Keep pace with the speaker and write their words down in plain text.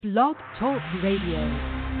Blog Talk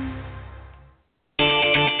Radio.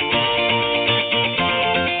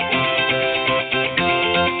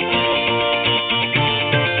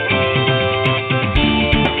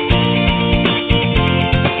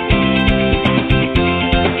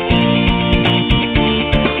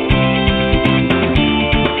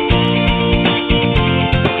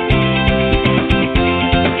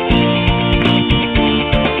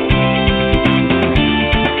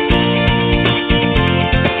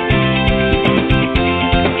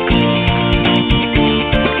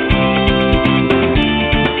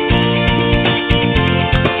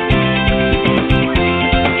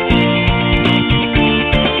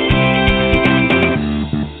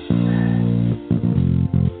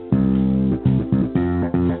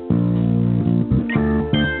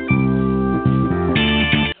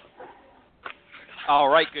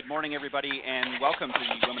 Good morning, everybody, and welcome to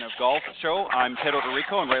the Women of Golf Show. I'm Ted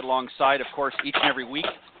Odorico, and right alongside, of course, each and every week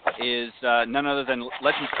is none other than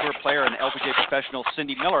Legends Tour player and LPGA professional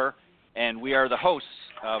Cindy Miller, and we are the hosts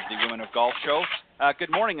of the Women of Golf Show.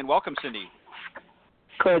 Good morning and welcome, Cindy.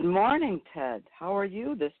 Good morning, Ted. How are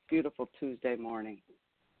you this beautiful Tuesday morning?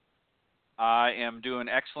 I am doing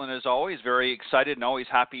excellent as always, very excited and always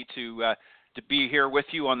happy to be here with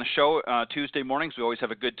you on the show Tuesday mornings. We always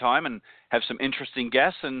have a good time and have some interesting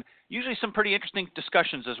guests and usually some pretty interesting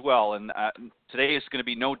discussions as well. And today is going to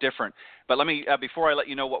be no different. But let me, before I let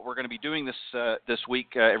you know what we're going to be doing this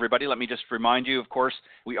week, everybody, let me just remind you, of course,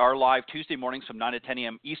 we are live Tuesday mornings from 9 to 10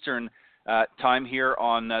 a.m. Eastern time here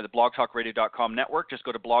on the blogtalkradio.com network. Just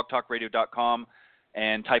go to blogtalkradio.com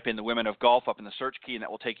and type in the Women of Golf up in the search key, and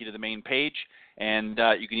that will take you to the main page. And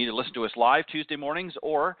you can either listen to us live Tuesday mornings,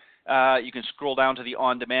 or you can scroll down to the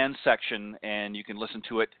on-demand section, and you can listen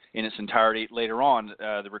to it in its entirety later on.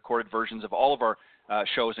 The recorded versions of all of our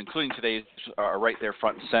shows, including today's, are right there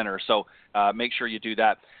front and center. So make sure you do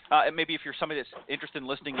that. And maybe if you're somebody that's interested in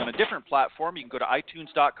listening on a different platform, you can go to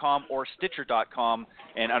itunes.com or stitcher.com,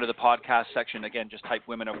 and under the podcast section, again, just type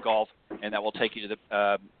Women of Golf, and that will take you to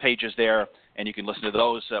the pages there, and you can listen to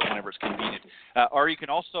those whenever it's convenient. Or you can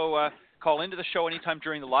also call into the show anytime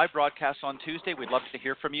during the live broadcast on Tuesday. We'd love to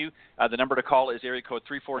hear from you. The number to call is area code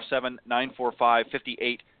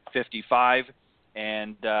 347-945-5855.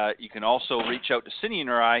 And you can also reach out to Cindy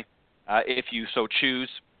and I if you so choose.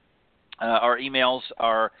 Our emails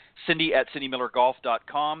are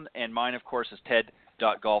cindy@cindymillergolf.com, and mine, of course, is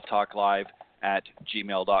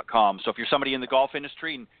ted.golftalklive@gmail.com. So if you're somebody in the golf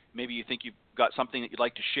industry and maybe you think you've got something that you'd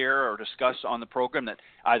like to share or discuss on the program that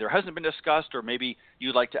either hasn't been discussed, or maybe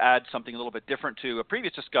you'd like to add something a little bit different to a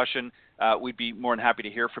previous discussion, we'd be more than happy to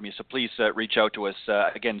hear from you. So please reach out to us.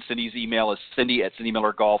 Again, Cindy's email is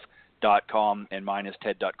cindy@cindymillergolf.com, and mine is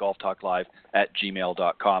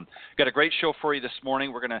ted.golftalklive@gmail.com. Got a great show for you this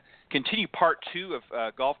morning. We're going to continue part 2 of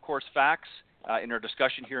Golf Course Facts in our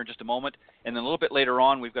discussion here in just a moment. And then a little bit later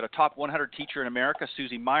on, we've got a top 100 teacher in America,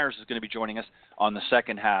 Susie Meyers, is going to be joining us on the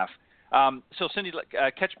second half. So, Cindy,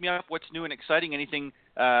 catch me up. What's new and exciting? Anything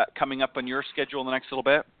coming up on your schedule in the next little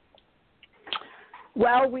bit?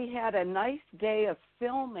 Well, we had a nice day of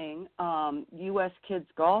filming U.S. Kids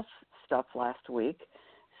Golf stuff last week.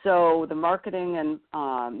 So the marketing and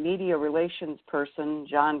media relations person,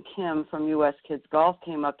 John Kim from U.S. Kids Golf,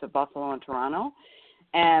 came up to Buffalo and Toronto,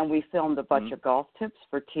 and we filmed a bunch of golf tips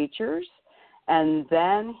for teachers. And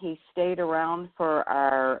then he stayed around for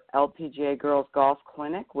our LPGA Girls Golf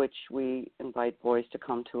Clinic, which we invite boys to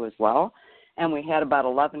come to as well. And we had about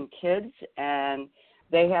 11 kids, and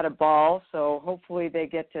they had a ball, so hopefully they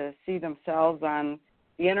get to see themselves on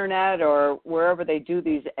the internet or wherever they do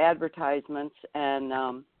these advertisements,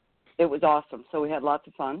 and it was awesome. So we had lots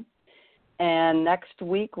of fun. And next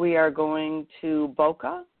week we are going to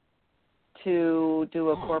Boca to do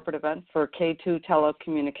a corporate event for K2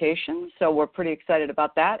 Telecommunications. So we're pretty excited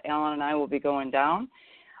about that. Alan and I will be going down.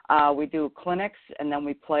 We do clinics, and then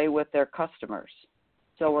we play with their customers.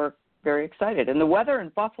 So we're very excited. And the weather in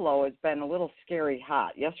Buffalo has been a little scary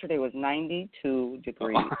hot. Yesterday was 92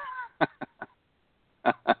 degrees.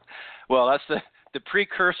 Well, that's the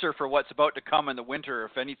precursor for what's about to come in the winter.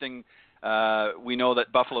 If anything, we know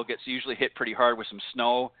that Buffalo gets usually hit pretty hard with some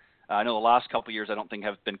snow. I know the last couple of years I don't think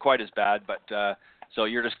have been quite as bad, but so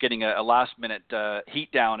you're just getting a last-minute heat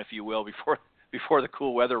down, if you will, before the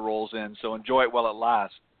cool weather rolls in. So enjoy it while it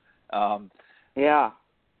lasts. Yeah.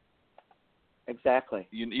 exactly.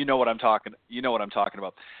 You know what I'm talking. You know what I'm talking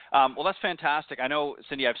about. Well, that's fantastic. I know,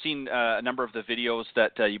 Cindy. I've seen a number of the videos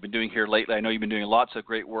that you've been doing here lately. I know you've been doing lots of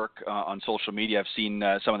great work on social media. I've seen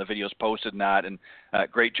some of the videos posted and that, and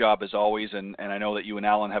great job as always. And I know that you and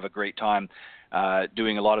Alan have a great time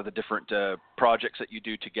doing a lot of the different projects that you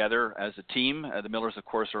do together as a team. The Millers, of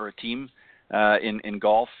course, are a team in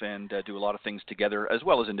golf and do a lot of things together as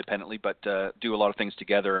well as independently, but do a lot of things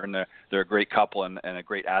together, and they're a great couple and a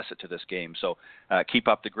great asset to this game. So keep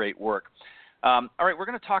up the great work. All right, we're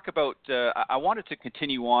going to talk about, I wanted to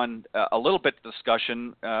continue on a little bit of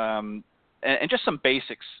discussion and just some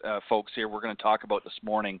basics, folks, here we're going to talk about this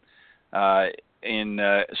morning in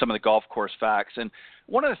some of the golf course facts. And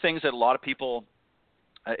one of the things that a lot of people,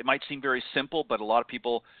 it might seem very simple, but a lot of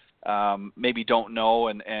people maybe don't know,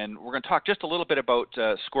 and we're going to talk just a little bit about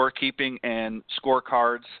scorekeeping and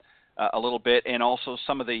scorecards a little bit, and also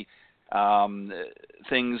some of the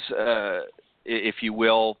things, if you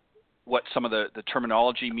will, what some of the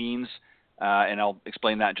terminology means, and I'll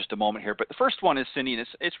explain that in just a moment here. But the first one is, Cindy, and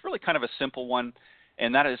it's really kind of a simple one,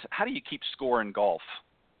 and that is, how do you keep score in golf?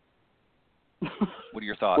 What are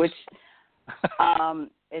your thoughts?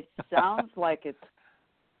 It sounds like it's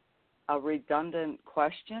a redundant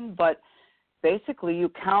question, but basically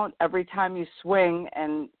you count every time you swing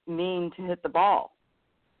and mean to hit the ball.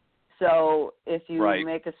 So if you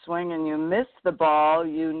make a swing and you miss the ball,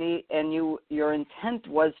 your intent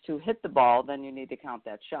was to hit the ball, then you need to count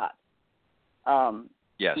that shot.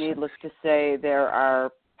 Yes. Needless to say, there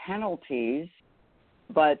are penalties,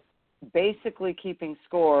 but basically keeping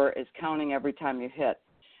score is counting every time you hit.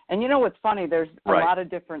 And you know what's funny? There's a lot of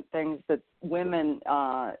different things that women,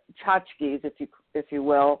 tchotchkes, if you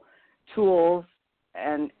will, tools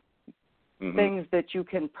and things that you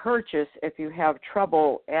can purchase if you have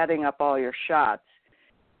trouble adding up all your shots.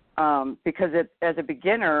 Because as a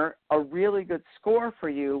beginner, a really good score for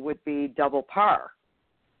you would be double par.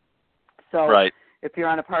 So if you're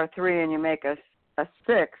on a par 3 and you make a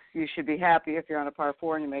 6, you should be happy. If you're on a par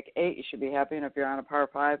 4 and you make 8, you should be happy. And if you're on a par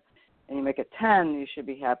 5 and you make a 10, you should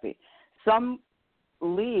be happy. Some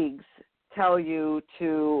leagues tell you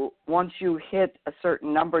to, once you hit a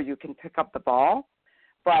certain number, you can pick up the ball,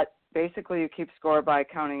 but basically you keep score by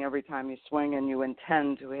counting every time you swing and you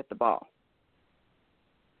intend to hit the ball.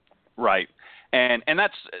 Right. And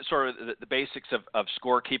that's sort of the basics of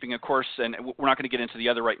scorekeeping, of course, and we're not going to get into the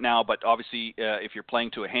other right now, but obviously if you're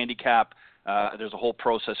playing to a handicap, there's a whole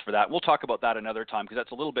process for that. We'll talk about that another time because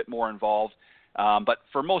that's a little bit more involved. But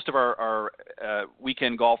for most of our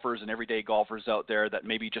weekend golfers and everyday golfers out there that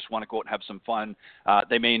maybe just want to go out and have some fun,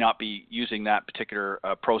 they may not be using that particular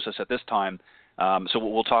process at this time. So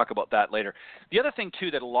we'll talk about that later. The other thing,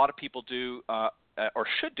 too, that a lot of people do or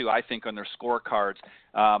should do, I think, on their scorecards,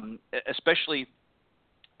 especially,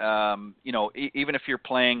 even if you're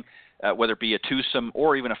playing, whether it be a twosome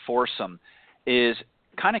or even a foursome, is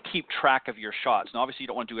kind of keep track of your shots. Now, obviously, you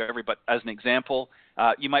don't want to do every, but as an example,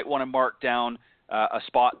 you might want to mark down a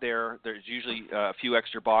spot there. There's usually a few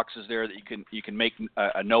extra boxes there that you can make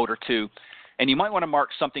a note or two. And you might want to mark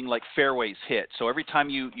something like fairways hit. So every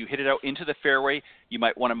time you hit it out into the fairway, you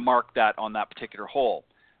might want to mark that on that particular hole.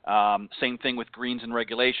 Same thing with greens and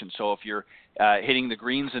regulations. So if you're hitting the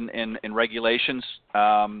greens in regulations,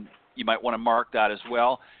 you might want to mark that as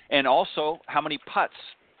well. And also how many putts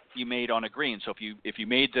you made on a green. So if you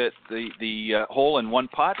made the hole in one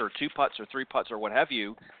putt or two putts or three putts or what have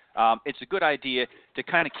you, it's a good idea to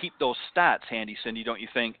kind of keep those stats handy, Cindy, don't you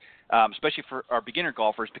think? Especially for our beginner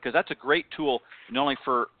golfers, because that's a great tool not only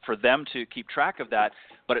for them to keep track of that,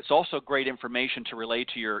 but it's also great information to relay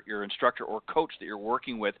to your instructor or coach that you're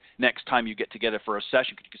working with next time you get together for a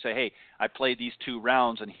session. You can say, hey, I played these 2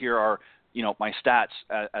 rounds and here are my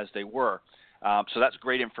stats as they were. So that's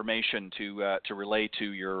great information to relay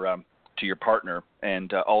to your partner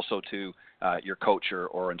and also to your coach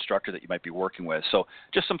or instructor that you might be working with. So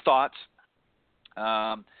just some thoughts.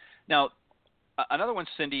 Now, another one,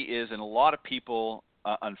 Cindy, is, and a lot of people,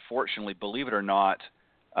 unfortunately, believe it or not,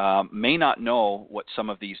 may not know what some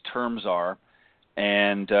of these terms are,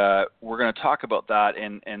 and we're going to talk about that.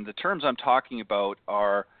 And the terms I'm talking about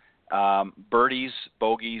are birdies,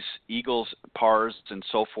 bogeys, eagles, pars, and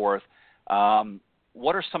so forth.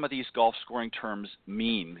 What are some of these golf scoring terms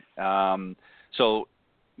mean? So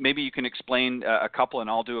maybe you can explain a couple, and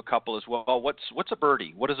I'll do a couple as well. What's a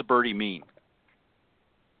birdie? What does a birdie mean?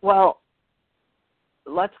 Well,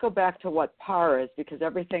 let's go back to what par is, because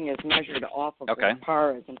everything is measured off of what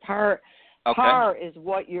par is. And par is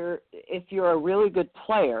what if you're a really good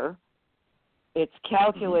player, it's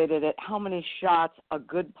calculated at how many shots a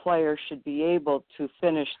good player should be able to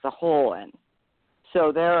finish the hole in.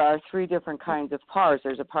 So there are 3 different kinds of pars.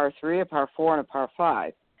 There's a par 3, a par 4, and a par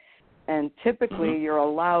 5. And typically you're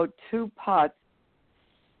allowed 2 putts,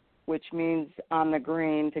 which means on the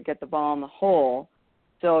green to get the ball in the hole.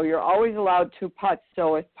 So you're always allowed 2 putts.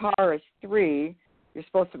 So if par is 3, you're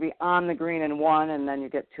supposed to be on the green in 1, and then you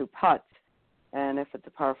get 2 putts. And if it's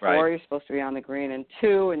a par 4, you're supposed to be on the green in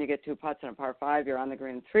 2, and you get 2 putts. And a par 5, you're on the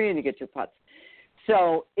green in 3, and you get 2 putts.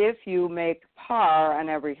 So if you make par on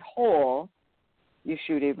every hole, you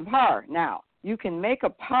shoot even par. Now, you can make a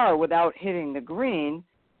par without hitting the green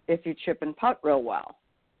if you chip and putt real well.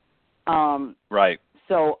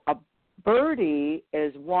 So a birdie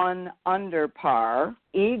is 1 under par.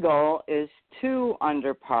 Eagle is 2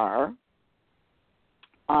 under par.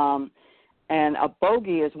 And a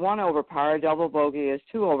bogey is 1 over par. A double bogey is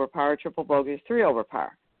 2 over par. A triple bogey is 3 over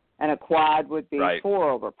par. And a quad would be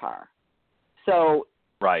 4 over par. So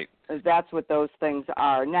that's what those things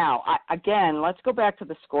are. Now, again, let's go back to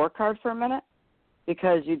the scorecard for a minute,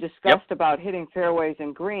 because you discussed about hitting fairways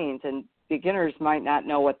and greens, and beginners might not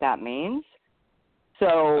know what that means.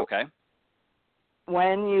 So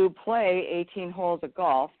when you play 18 holes of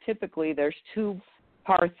golf, typically there's 2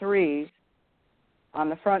 par 3s on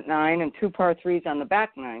the front 9 and 2 par 3s on the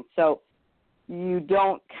back 9. So you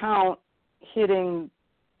don't count hitting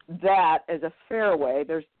that as a fairway.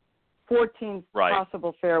 There's 14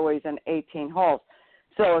 possible fairways in 18 holes.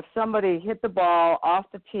 So if somebody hit the ball off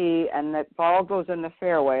the tee and that ball goes in the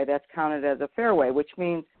fairway, that's counted as a fairway, which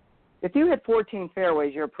means if you hit 14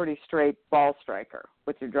 fairways, you're a pretty straight ball striker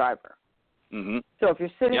with your driver. So if you're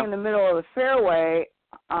sitting in the middle of the fairway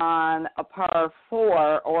on a par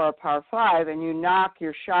 4 or a par 5 and you knock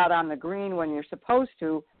your shot on the green when you're supposed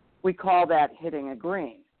to, we call that hitting a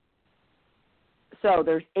green. So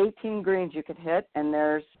there's 18 greens you could hit, and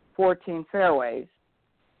there's 14 fairways.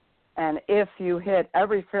 And if you hit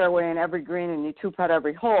every fairway and every green and you 2-putt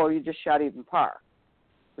every hole, you just shot even par,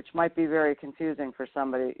 which might be very confusing for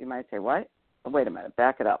somebody. You might say, what? Oh, wait a minute,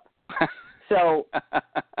 back it up. So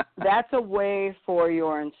that's a way for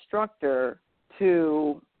your instructor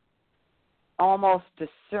to almost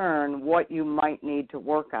discern what you might need to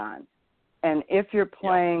work on. And if you're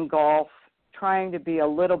playing golf, trying to be a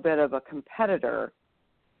little bit of a competitor,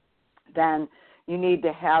 then you need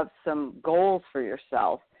to have some goals for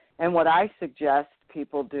yourself. And what I suggest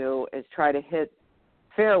people do is try to hit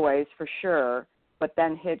fairways for sure, but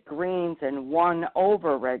then hit greens in 1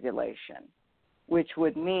 over regulation, which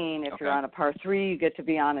would mean if you're on a par 3, you get to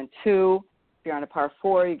be on in 2. If you're on a par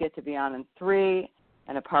 4, you get to be on in 3.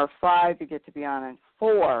 And a par 5, you get to be on in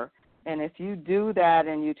 4. And if you do that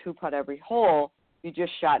and you 2-putt every hole, you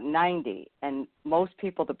just shot 90. And most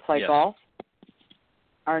people that play golf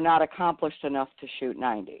are not accomplished enough to shoot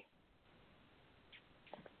 90.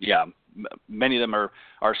 Yeah, many of them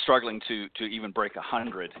are struggling to even break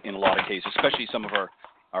 100 in a lot of cases, especially some of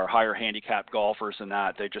our higher handicap golfers and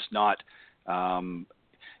that. They're just not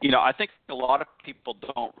I think a lot of people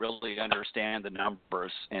don't really understand the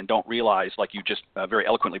numbers and don't realize, like you just very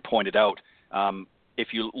eloquently pointed out, if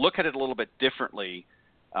you look at it a little bit differently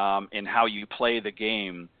in how you play the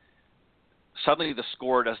game, suddenly the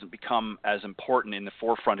score doesn't become as important in the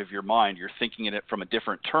forefront of your mind. You're thinking in it from a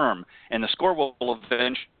different term, and the score will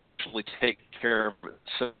eventually take care of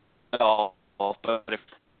itself. But if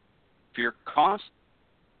you're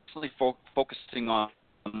constantly focusing on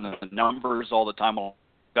the numbers all the time,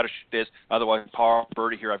 got to shoot this, otherwise par,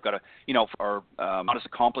 birdie here, I've got to, for our not as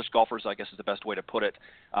accomplished golfers, I guess is the best way to put it,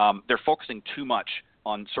 they're focusing too much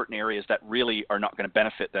on certain areas that really are not going to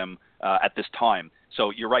benefit them at this time.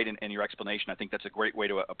 So you're right in your explanation. I think that's a great way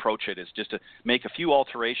to approach it, is just to make a few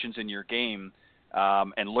alterations in your game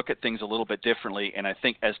and look at things a little bit differently. And I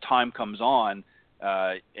think as time comes on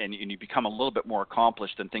and you become a little bit more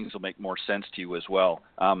accomplished, then things will make more sense to you as well.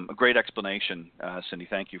 A great explanation, Cindy.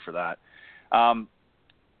 Thank you for that.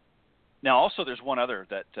 Now, also, there's one other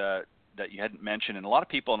that you hadn't mentioned, and a lot of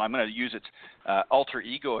people, and I'm going to use its alter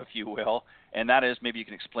ego, if you will, and that is, maybe you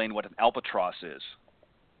can explain what an albatross is.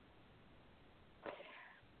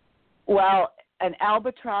 Well, an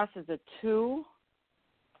albatross is a 2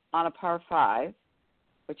 on a par 5,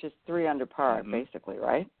 which is 3 under par, basically,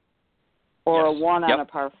 right? Or a 1 on a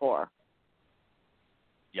par 4.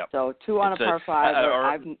 Yep. So 2 on a par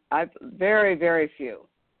 5. I've very, very few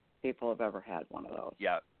people have ever had one of those.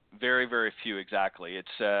 Yeah. Very, very few, exactly.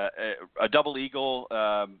 It's a double eagle,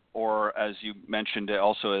 or as you mentioned,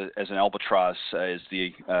 also as an albatross is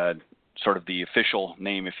the sort of the official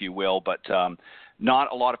name, if you will. But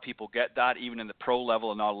not a lot of people get that, even in the pro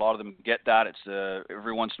level, and not a lot of them get that. It's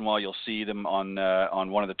every once in a while you'll see them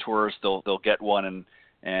on one of the tours. They'll get one,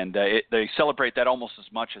 And they celebrate that almost as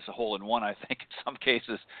much as a hole-in-one, I think, in some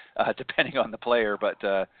cases, depending on the player. But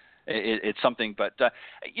it's something. But, a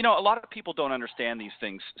lot of people don't understand these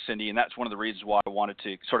things, Cindy, and that's one of the reasons why I wanted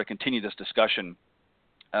to sort of continue this discussion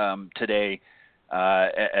today,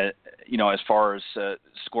 as far as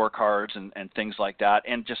scorecards and things like that,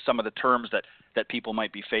 and just some of the terms that people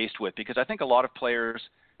might be faced with. Because I think a lot of players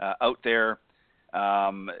out there,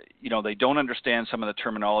 they don't understand some of the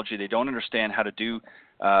terminology. They don't understand how to do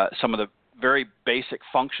some of the very basic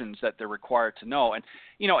functions that they're required to know. And,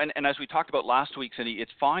 and as we talked about last week, Cindy,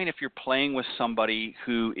 it's fine if you're playing with somebody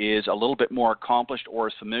who is a little bit more accomplished or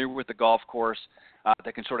is familiar with the golf course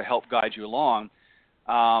that can sort of help guide you along.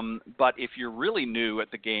 But if you're really new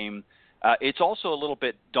at the game, it's also a little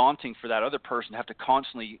bit daunting for that other person to have to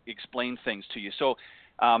constantly explain things to you. So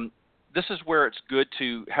this is where it's good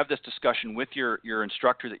to have this discussion with your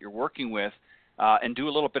instructor that you're working with, and do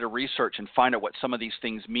a little bit of research and find out what some of these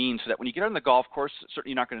things mean, so that when you get on the golf course,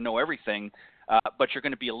 certainly you're not going to know everything, but you're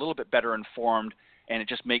going to be a little bit better informed, and it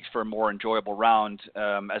just makes for a more enjoyable round,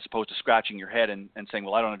 as opposed to scratching your head and saying,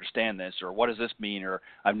 well, I don't understand this, or what does this mean, or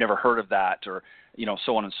I've never heard of that, or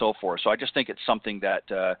so on and so forth. So I just think it's something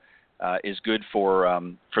that is good for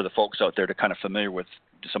the folks out there to kind of familiar with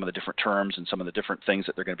some of the different terms and some of the different things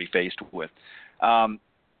that they're going to be faced with. All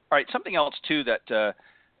right, something else too that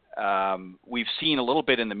we've seen a little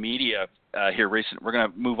bit in the media here recently. We're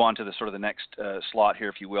going to move on to the sort of the next slot here,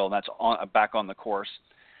 if you will, and that's back on the course.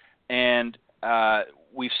 And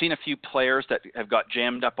we've seen a few players that have got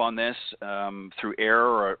jammed up on this through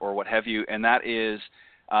error or what have you, and that is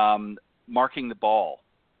marking the ball.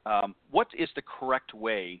 What is the correct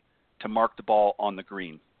way to mark the ball on the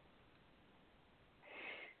green?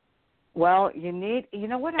 Well,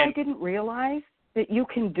 I didn't realize that you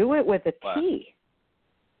can do it with a tee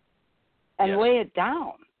and lay it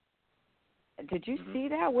down. Did you see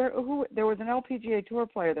that? There was an LPGA Tour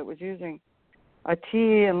player that was using a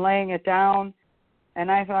tee and laying it down,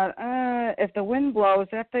 and I thought, if the wind blows,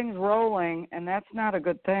 that thing's rolling, and that's not a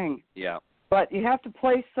good thing. Yeah. But you have to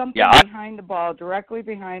place something behind the ball, directly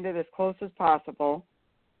behind it, as close as possible,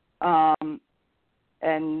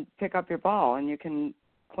 and pick up your ball, and you can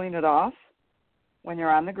clean it off when you're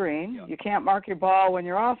on the green. Yeah. You can't mark your ball when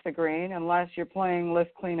you're off the green unless you're playing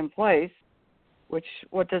lift, clean, and place,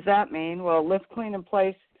 what does that mean? Well, lift, clean, and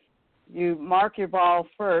place, you mark your ball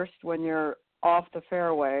first when you're off the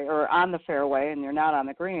fairway or on the fairway and you're not on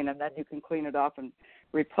the green, and then you can clean it off and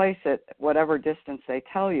replace it whatever distance they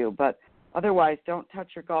tell you. But otherwise, don't touch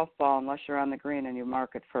your golf ball unless you're on the green and you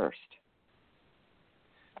mark it first.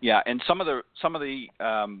 Yeah, and some of the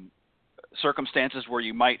circumstances where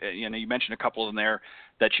you might, you mentioned a couple of them there,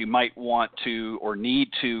 that you might want to or need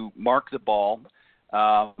to mark the ball.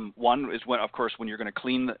 One is when, of course, when you're going to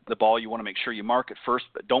clean the ball, you want to make sure you mark it first,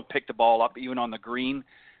 but don't pick the ball up even on the green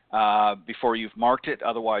before you've marked it.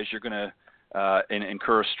 Otherwise, you're going to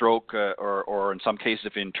incur a stroke, or in some cases,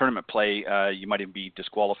 if in tournament play, you might even be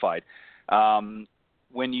disqualified.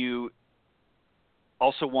 When you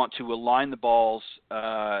also want to align the balls,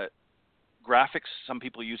 graphics, some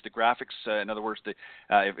people use the graphics. In other words,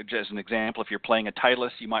 as an example, if you're playing a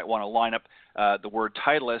Titleist, you might want to line up the word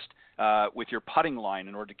Titleist with your putting line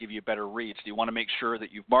in order to give you a better read. So you want to make sure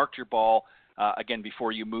that you've marked your ball, again,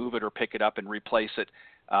 before you move it or pick it up and replace it,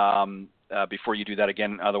 before you do that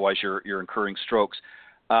again. Otherwise, you're incurring strokes.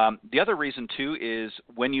 The other reason, too, is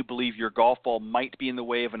when you believe your golf ball might be in the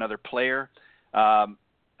way of another player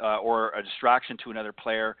or a distraction to another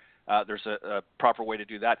player, there's a proper way to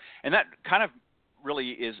do that. And that kind of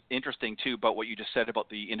really is interesting, too, about what you just said about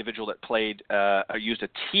the individual that played used a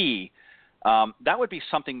tee. That would be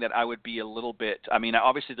something that I would be a little bit,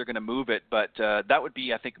 obviously they're going to move it, but that would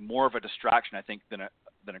be, I think, more of a distraction, I think, than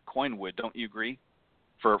a coin would. Don't you agree?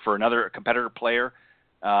 For another competitor player,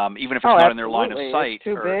 even if it's not in their line of sight. It's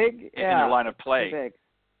too big. In their line of play. Too big.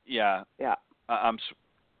 Yeah. Yeah.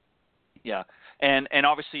 Yeah. And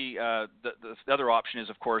obviously the other option is,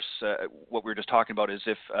 of course, what we were just talking about, is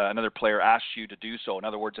if another player asks you to do so. In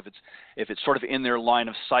other words, if it's sort of in their line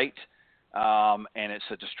of sight, and it's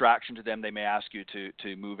a distraction to them, they may ask you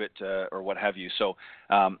to move it or what have you. So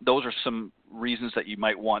those are some reasons that you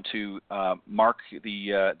might want to mark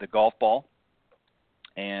the golf ball.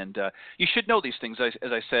 And you should know these things.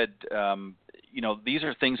 As I said, these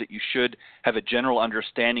are things that you should have a general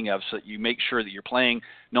understanding of, so that you make sure that you're playing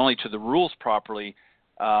not only to the rules properly,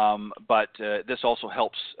 but this also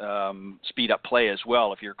helps speed up play as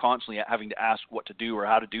well. If you're constantly having to ask what to do or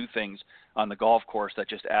how to do things on the golf course, that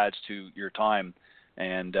just adds to your time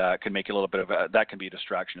and can make a little bit of that can be a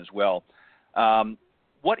distraction as well.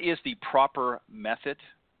 What is the proper method,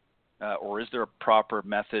 or is there a proper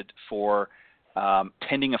method for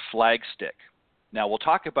tending a flag stick? Now, we'll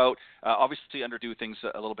talk about, obviously, do things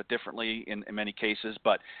a little bit differently in many cases,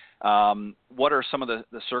 but what are some of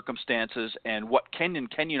the circumstances, and what can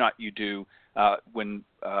you not do when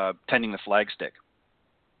tending the flag stick?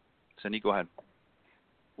 Cindy, go ahead.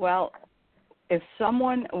 Well,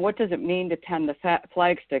 what does it mean to tend the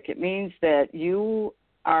flag stick? It means that you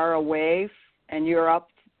are away and you're up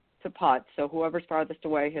to putt, so whoever's farthest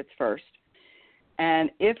away hits first.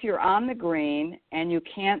 And if you're on the green and you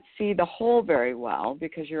can't see the hole very well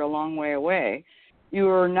because you're a long way away,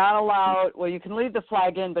 you're not allowed, well, you can leave the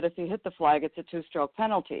flag in, but if you hit the flag, it's a two-stroke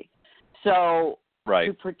penalty. So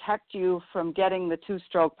to protect you from getting the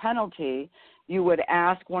two-stroke penalty, you would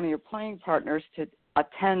ask one of your playing partners to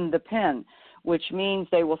attend the pin, which means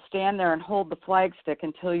they will stand there and hold the flag stick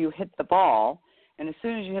until you hit the ball. And as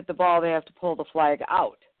soon as you hit the ball, they have to pull the flag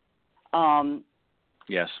out.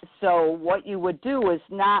 Yes. So what you would do is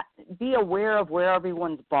not be aware of where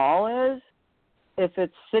everyone's ball is. If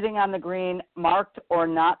it's sitting on the green, marked or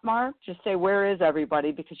not marked, just say, where is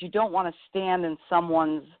everybody? Because you don't want to stand in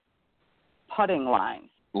someone's putting line.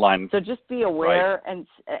 So just be aware and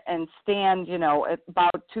stand, at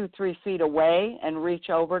about 2-3 feet away and reach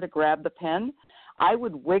over to grab the pin. I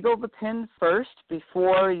would wiggle the pin first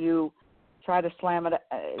before you try to slam it,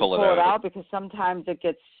 pull it out, because sometimes it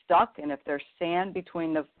gets stuck, and if there's sand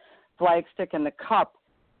between the flag stick and the cup,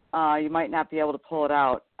 you might not be able to pull it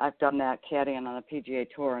out. I've done that caddying on the PGA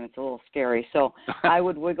Tour, and it's a little scary. So I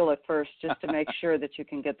would wiggle it first just to make sure that you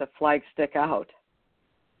can get the flag stick out.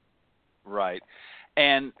 Right.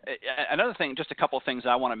 And another thing, just a couple of things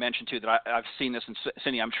I want to mention, too, that I've seen this, and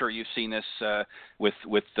Cindy, I'm sure you've seen this with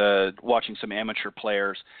watching some amateur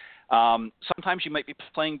players. Sometimes you might be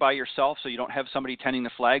playing by yourself, so you don't have somebody tending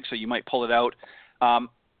the flag, so you might pull it out.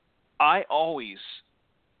 I always,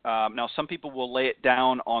 now some people will lay it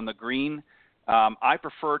down on the green. I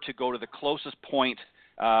prefer to go to the closest point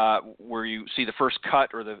where you see the first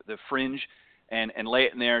cut or the fringe and lay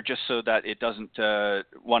it in there, just so that it doesn't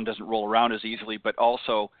roll around as easily, but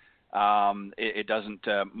also it doesn't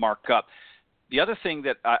mark up. The other thing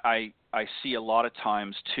that I see a lot of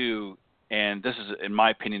times too, and this is, in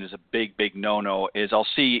my opinion, is a big, big no-no, is I'll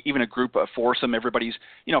see even a group of foursome, everybody's,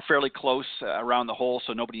 fairly close around the hole,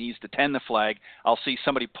 so nobody needs to tend the flag. I'll see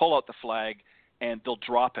somebody pull out the flag, and they'll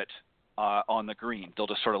drop it on the green. They'll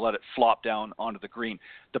just sort of let it flop down onto the green.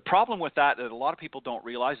 The problem with that a lot of people don't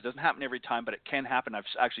realize, it doesn't happen every time, but it can happen. I've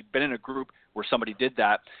actually been in a group where somebody did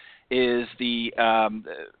that, is the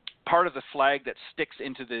part of the flag that sticks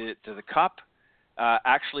into the cup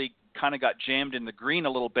actually kind of got jammed in the green a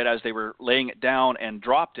little bit as they were laying it down, and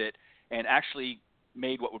dropped it, and actually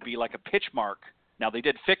made what would be like a pitch mark. Now, they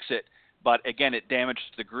did fix it, but again, it damaged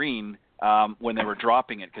the green when they were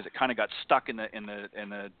dropping it, because it kind of got stuck in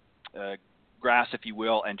the grass, if you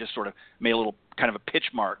will, and just sort of made a little kind of a pitch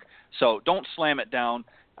mark. So don't slam it down.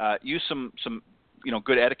 Use some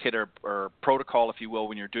good etiquette or protocol, if you will,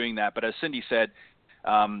 when you're doing that. But as Cindy said,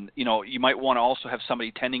 you might want to also have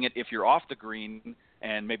somebody tending it if you're off the green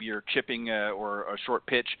and maybe you're chipping or a short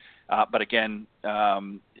pitch. But again,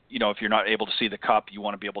 if you're not able to see the cup, you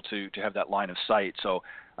want to be able to have that line of sight. So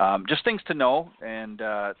just things to know, and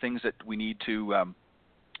things that we need to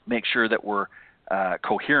make sure that we're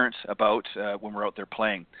coherent about when we're out there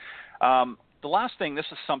playing. The last thing, this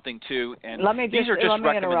is something too, and these are just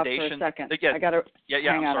recommendations. Interrupt for a second. Yeah, I got to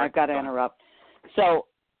hang on. Sorry. I've got to interrupt. So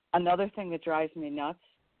another thing that drives me nuts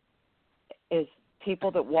is people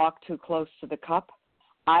that walk too close to the cup.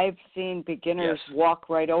 I've seen beginners walk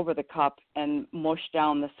right over the cup and mush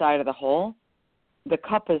down the side of the hole. The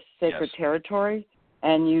cup is sacred territory,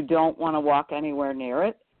 and you don't want to walk anywhere near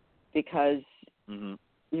it, because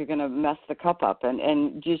you're going to mess the cup up,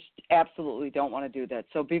 and just absolutely don't want to do that.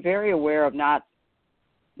 So be very aware of not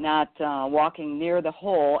walking near the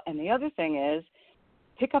hole. And the other thing is,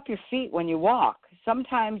 pick up your feet when you walk.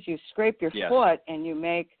 Sometimes you scrape your foot and you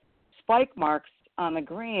make spike marks on the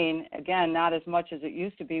green. Again, not as much as it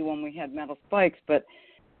used to be when we had metal spikes, but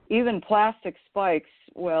even plastic spikes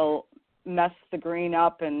will mess the green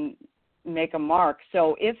up and make a mark.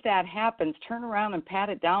 So if that happens, turn around and pat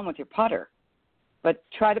it down with your putter. But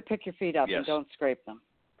try to pick your feet up and don't scrape them.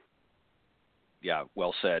 Yeah,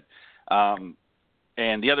 well said.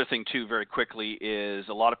 And the other thing, too, very quickly, is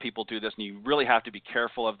a lot of people do this, and you really have to be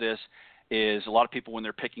careful of this, is a lot of people, when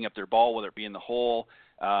they're picking up their ball, whether it be in the hole,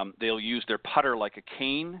 they'll use their putter like a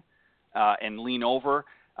cane and lean over.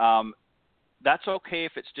 That's okay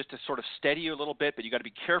if it's just to sort of steady you a little bit, but you got to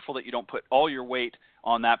be careful that you don't put all your weight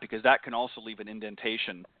on that, because that can also leave an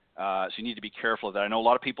indentation. So you need to be careful of that. I know a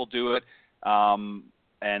lot of people do it.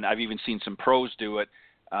 and I've even seen some pros do it.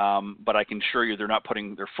 But I can assure you they're not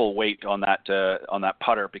putting their full weight on that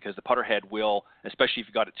putter, because the putter head will, especially if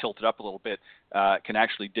you've got it tilted up a little bit, can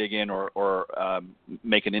actually dig in or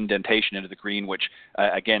make an indentation into the green, which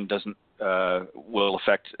again will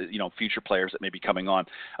affect future players that may be coming on.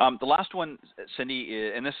 The last one,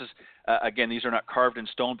 Cindy, and this is again, these are not carved in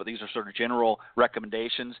stone, but these are sort of general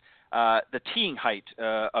recommendations. The teeing height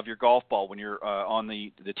of your golf ball when you're on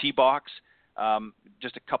the tee box.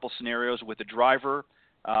 Just a couple scenarios with the driver.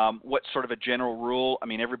 What's sort of a general rule? I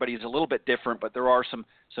mean, everybody's a little bit different, but there are some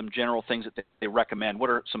general things that they recommend.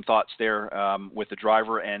 What are some thoughts there with the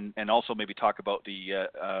driver, and also maybe talk about the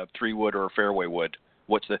 3-wood or fairway wood?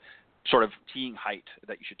 What's the sort of teeing height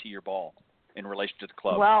that you should tee your ball in relation to the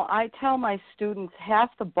club? Well, I tell my students half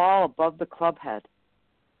the ball above the club head.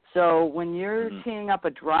 So when you're teeing up a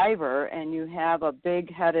driver and you have a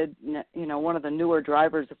big-headed, one of the newer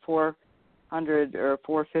drivers, a 400 or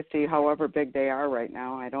 450, however big they are right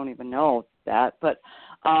now, I don't even know that, but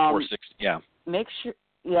 460, yeah. Make sure,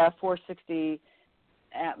 460.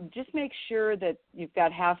 Just make sure that you've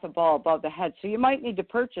got half the ball above the head. So you might need to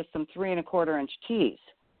purchase some 3 1/4-inch tees.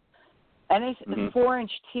 Any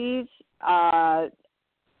 4-inch tees,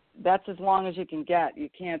 that's as long as you can get. You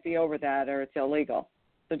can't be over that, or it's illegal.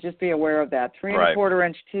 So just be aware of that. 3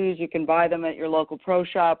 1/4-inch tees, you can buy them at your local pro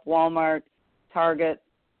shop, Walmart, Target,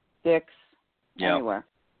 Dick's, anywhere.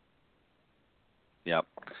 Yep.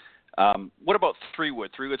 What about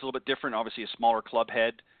 3-wood? 3-wood's a little bit different. Obviously, a smaller club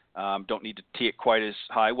head. Don't need to tee it quite as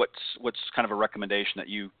high. What's kind of a recommendation that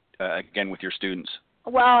you, again, with your students?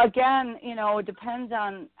 Well, again, it depends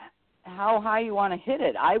on how high you want to hit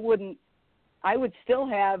it. I would still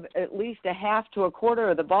have at least a half to a quarter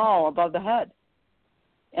of the ball above the head.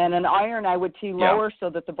 And an iron I would tee lower so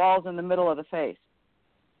that the ball's in the middle of the face.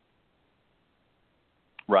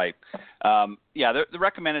 Right. The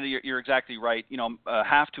recommended, you're exactly right.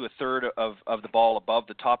 Half to a third of the ball above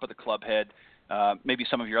the top of the club head. Maybe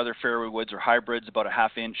some of your other fairway woods or hybrids, about a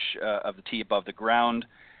half inch of the tee above the ground.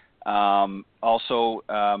 Also,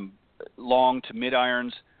 long to mid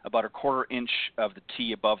irons, about a 1/4 inch of the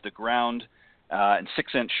tee above the ground, and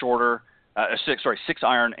 6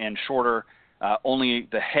 iron and shorter. Only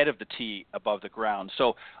the head of the tee above the ground.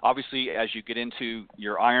 So obviously, as you get into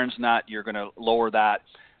your irons knot, you're going to lower that.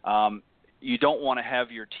 You don't want to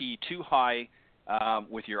have your tee too high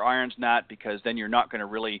with your irons knot, because then you're not going to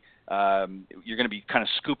really, you're going to be kind of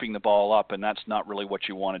scooping the ball up, and that's not really what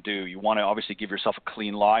you want to do. You want to obviously give yourself a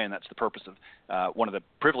clean lie, and that's the purpose of one of the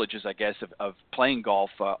privileges, I guess, of playing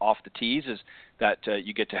golf off the tees, is that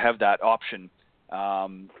you get to have that option.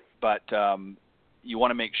 But you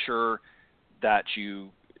want to make sure that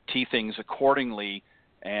you tee things accordingly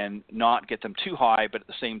and not get them too high, but at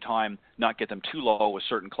the same time not get them too low with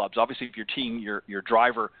certain clubs. Obviously, if you're teeing your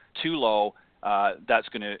driver too low, that's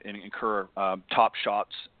going to incur top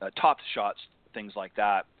shots, things like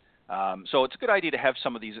that. So it's a good idea to have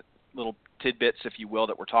some of these little tidbits, if you will,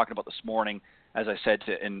 that we're talking about this morning, as I said,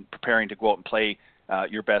 in preparing to go out and play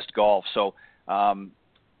your best golf. So,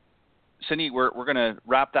 Cindy, we're going to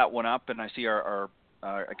wrap that one up, and I see our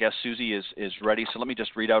I guess Susie is ready. So let me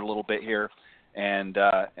just read out a little bit here, and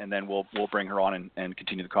then we'll bring her on and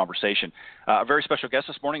continue the conversation. A very special guest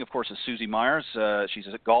this morning, of course, is Susie Meyers. She's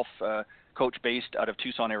a golf coach based out of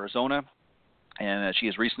Tucson, Arizona, and she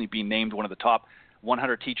has recently been named one of the top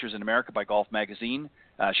 100 teachers in America by Golf Magazine.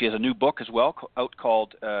 She has a new book as well out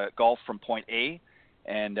called Golf from Point A,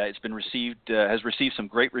 and it's been has received some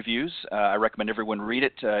great reviews. I recommend everyone read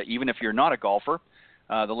it, even if you're not a golfer.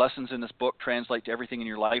 The lessons in this book translate to everything in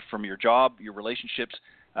your life, from your job, your relationships,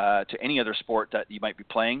 to any other sport that you might be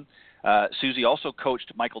playing. Susie also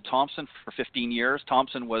coached Michael Thompson for 15 years.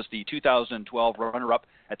 Thompson was the 2012 runner-up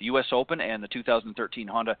at the U.S. Open and the 2013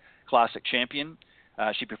 Honda Classic champion.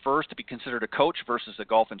 She prefers to be considered a coach versus a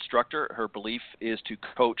golf instructor. Her belief is to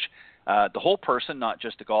coach the whole person, not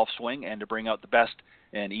just the golf swing, and to bring out the best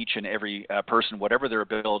in each and every person, whatever their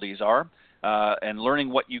abilities are. And learning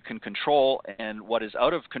what you can control and what is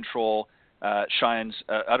out of control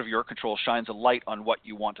out of your control shines a light on what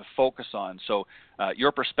you want to focus on. So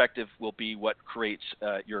your perspective will be what creates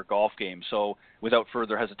your golf game. So without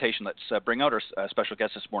further hesitation, let's bring out our special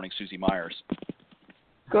guest this morning, Susie Meyers.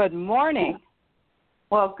 Good morning.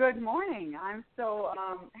 Well, good morning. I'm so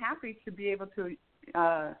happy to be able to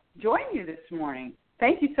join you this morning.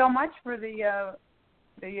 Thank you so much for the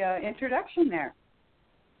introduction there.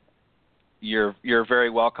 You're very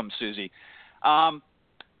welcome, Susie.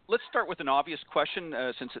 Let's start with an obvious question,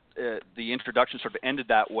 since the introduction sort of ended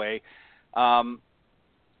that way.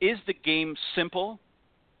 Is the game simple,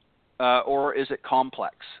 or is it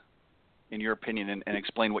complex? in your opinion, and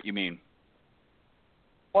explain what you mean.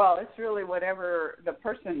 Well, it's really whatever the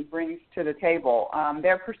person brings to the table.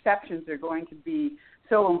 Their perceptions are going to be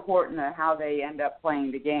so important to how they end up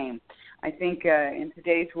playing the game. I think in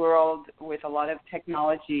today's world, with a lot of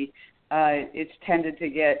technology, it's tended to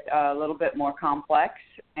get a little bit more complex,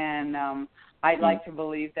 and I'd like to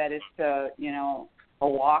believe that it's a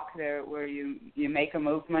walk there where you make a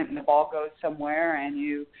movement and the ball goes somewhere and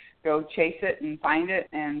you go chase it and find it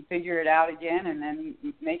and figure it out again and then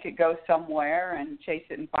make it go somewhere and chase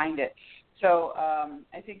it and find it. So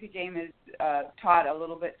I think the game is taught a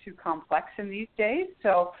little bit too complex in these days,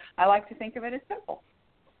 so I like to think of it as simple.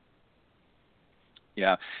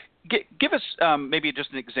 Yeah. Give us maybe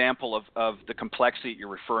just an example of the complexity you're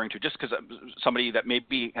referring to, just because somebody that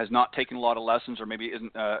maybe has not taken a lot of lessons or maybe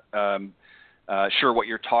isn't sure what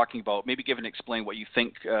you're talking about, maybe give and explain what you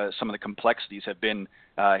think some of the complexities have been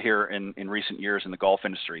here in recent years in the golf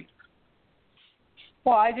industry.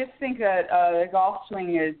 Well, I just think that the golf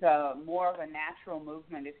swing is more of a natural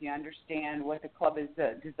movement if you understand what the club is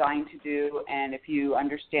designed to do and if you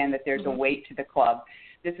understand that there's a weight to the club.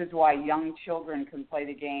 This is why young children can play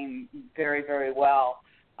the game very, very well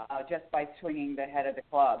just by swinging the head of the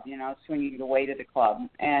club, swinging the weight of the club.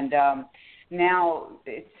 And now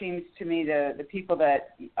it seems to me the people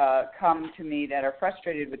that come to me that are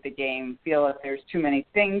frustrated with the game feel that there's too many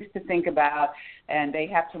things to think about and they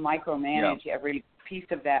have to micromanage every piece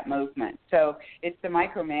of that movement. So it's the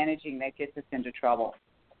micromanaging that gets us into trouble.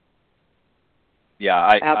 Yeah,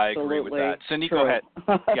 I agree with that. Cindy, true. Go ahead.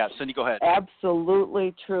 Yeah, Cindy, go ahead.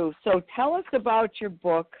 Absolutely true. So tell us about your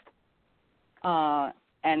book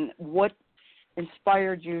and what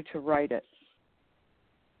inspired you to write it.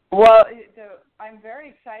 Well, I'm very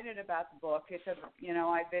excited about the book. It's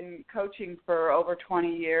I've been coaching for over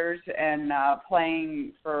 20 years and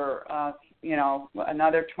playing for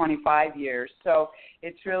another 25 years. So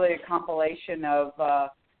it's really a compilation of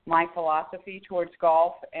my philosophy towards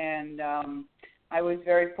golf, and I was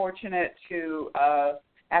very fortunate to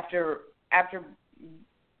after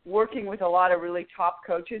working with a lot of really top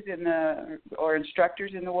coaches or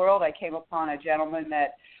instructors in the world, I came upon a gentleman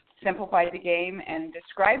that simplified the game and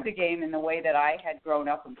described the game in the way that I had grown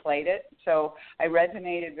up and played it. So I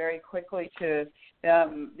resonated very quickly to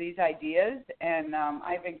these ideas, and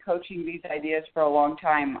I've been coaching these ideas for a long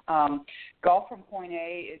time. Golf from point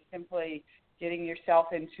A is simply getting yourself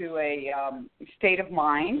into a state of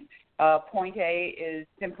mind. Point A is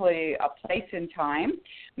simply a place in time.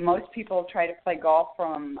 Most people try to play golf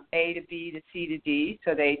from A to B to C to D,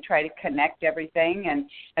 so they try to connect everything, and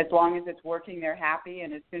as long as it's working, they're happy,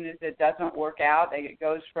 and as soon as it doesn't work out, it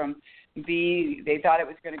goes from B, they thought it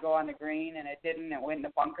was going to go on the green, and it didn't, it went in the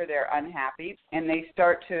bunker, they're unhappy, and they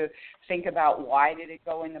start to think about why did it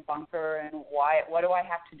go in the bunker, and what do I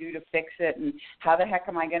have to do to fix it, and how the heck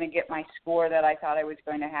am I going to get my score that I thought I was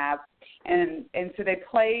going to have, and so they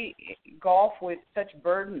play golf with such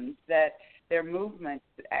burdens that their movements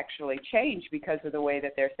actually change because of the way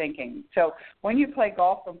that they're thinking. So when you play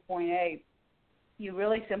golf from point A, you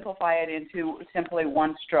really simplify it into simply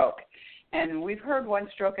one stroke. And we've heard one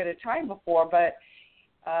stroke at a time before, but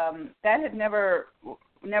that had never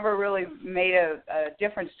really made a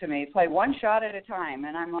difference to me. Play one shot at a time.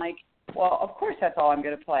 And I'm like, well, of course that's all I'm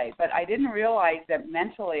going to play. But I didn't realize that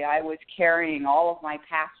mentally I was carrying all of my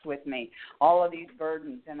past with me, all of these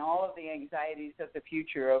burdens and all of the anxieties of the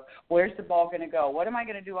future of where's the ball going to go? What am I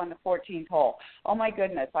going to do on the 14th hole? Oh, my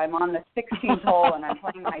goodness, I'm on the 16th hole and I'm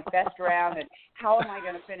playing my best round, and how am I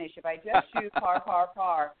going to finish if I just shoot par, par,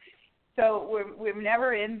 par? So we're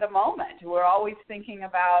never in the moment. We're always thinking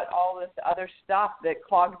about all this other stuff that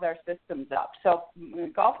clogs our systems up. So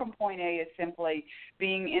golf from point A is simply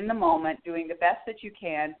being in the moment, doing the best that you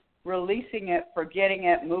can, releasing it, forgetting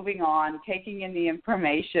it, moving on, taking in the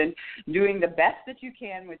information, doing the best that you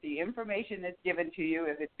can with the information that's given to you.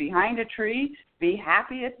 If it's behind a tree, be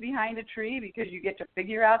happy it's behind a tree because you get to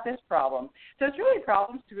figure out this problem. So it's really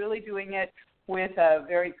problems to really doing it with a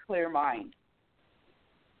very clear mind.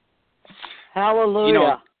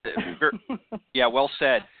 Hallelujah. Yeah, well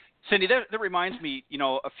said. Cindy, that reminds me,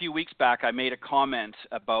 a few weeks back I made a comment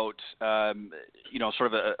about,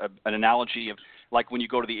 sort of an analogy of like when you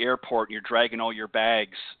go to the airport and you're dragging all your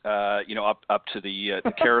bags, up to the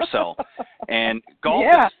carousel. And golf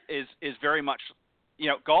is very much,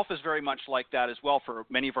 golf is very much like that as well for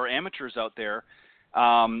many of our amateurs out there.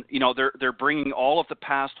 They're bringing all of the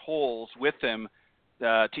past holes with them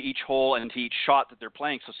to each hole and to each shot that they're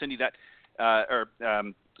playing. So Cindy,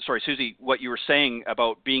 Susie, what you were saying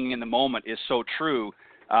about being in the moment is so true.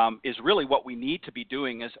 is really what we need to be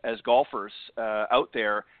doing as golfers out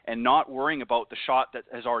there, and not worrying about the shot that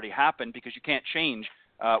has already happened, because you can't change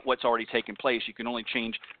what's already taken place. You can only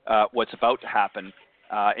change what's about to happen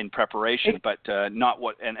in preparation, but not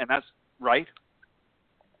what, and that's right.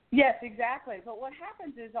 Yes, exactly. But what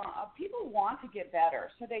happens is people want to get better,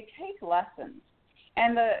 so they take lessons.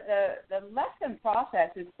 And the lesson process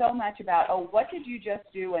is so much about, oh, what did you just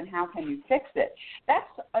do and how can you fix it? That's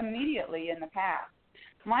immediately in the past.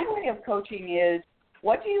 My way of coaching is,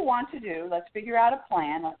 what do you want to do? Let's figure out a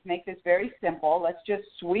plan. Let's make this very simple. Let's just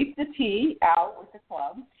sweep the tee out with the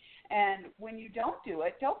club. And when you don't do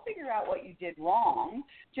it, don't figure out what you did wrong.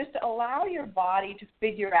 Just allow your body to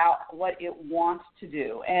figure out what it wants to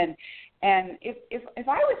do. And if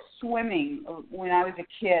I was swimming when I was a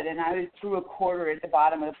kid and I threw a quarter at the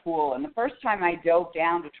bottom of the pool, and the first time I dove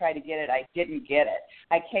down to try to get it, I didn't get it.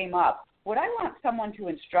 I came up. Would I want someone to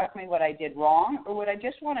instruct me what I did wrong, or would I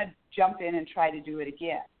just want to jump in and try to do it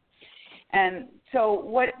again? And so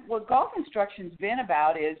what golf instruction's been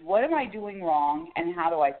about is, what am I doing wrong and how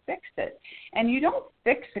do I fix it? And you don't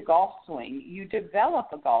fix a golf swing. You develop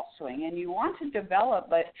a golf swing, and you want to develop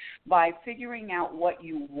it by figuring out what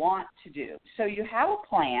you want to do. So you have a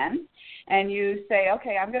plan, and you say,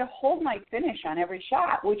 okay, I'm going to hold my finish on every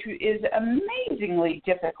shot, which is amazingly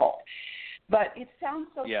difficult. But it sounds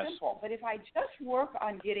so simple. But if I just work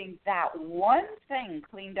on getting that one thing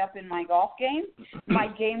cleaned up in my golf game, my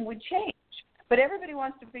game would change. But everybody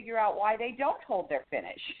wants to figure out why they don't hold their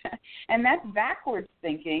finish. And that's backwards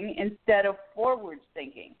thinking instead of forwards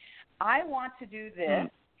thinking. I want to do this.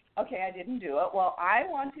 Okay, I didn't do it. Well, I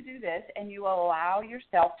want to do this, and you allow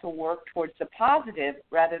yourself to work towards the positive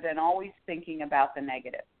rather than always thinking about the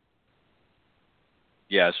negative.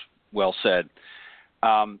 Yes, well said.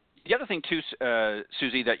 The other thing too,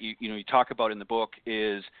 Susie, that you talk about in the book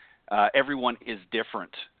is everyone is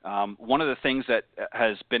different. One of the things that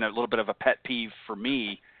has been a little bit of a pet peeve for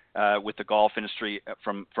me with the golf industry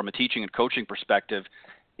from a teaching and coaching perspective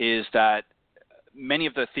is that many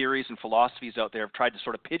of the theories and philosophies out there have tried to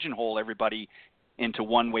sort of pigeonhole everybody into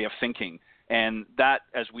one way of thinking. And that,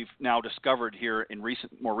 as we've now discovered here in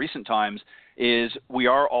more recent times, is we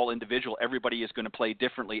are all individual. Everybody is going to play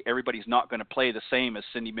differently. Everybody's not going to play the same as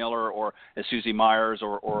Cindy Miller or as Susie Meyers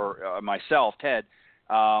or myself, Ted.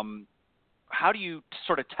 How do you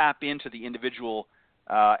sort of tap into the individual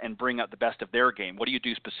and bring out the best of their game? What do you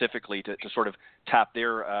do specifically to sort of tap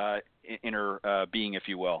their inner being, if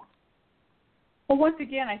you will? Well, once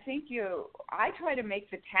again, I think I try to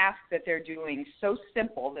make the task that they're doing so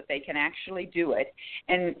simple that they can actually do it,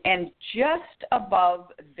 and just above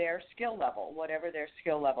their skill level, whatever their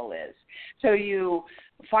skill level is. So you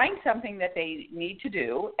find something that they need to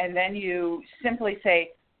do, and then you simply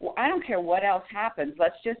say, well, I don't care what else happens.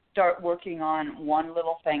 Let's just start working on one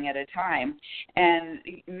little thing at a time and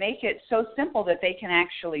make it so simple that they can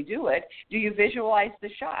actually do it. Do you visualize the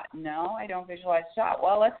shot? No, I don't visualize the shot.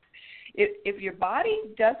 Well, if your body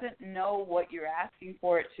doesn't know what you're asking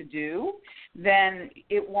for it to do, then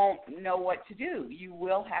it won't know what to do. You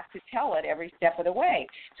will have to tell it every step of the way.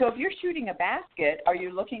 So if you're shooting a basket, are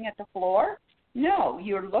you looking at the floor? No,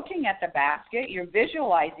 you're looking at the basket, you're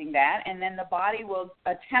visualizing that, and then the body will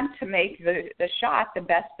attempt to make the shot the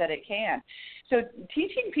best that it can. So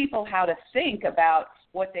teaching people how to think about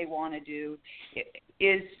what they want to do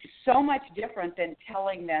is so much different than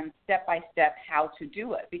telling them step by step how to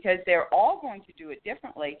do it, because they're all going to do it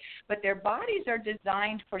differently, but their bodies are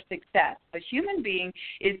designed for success. The human being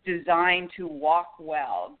is designed to walk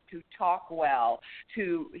well, to talk well,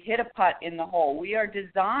 to hit a putt in the hole. We are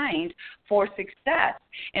designed for success,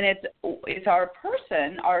 and it's our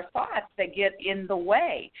person, our thoughts that get in the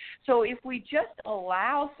way. So if we just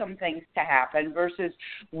allow some things to happen versus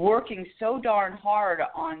working so darn hard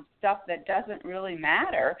on stuff that doesn't really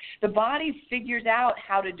matter, the body figures out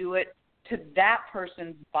how to do it to that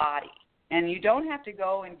person's body. And you don't have to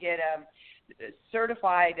go and get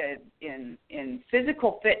certified in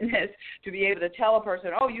physical fitness to be able to tell a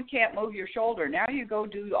person, oh, you can't move your shoulder. Now you go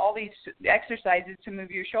do all these exercises to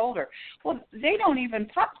move your shoulder. Well, they don't even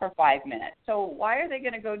putt for 5 minutes. So why are they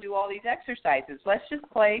going to go do all these exercises? Let's just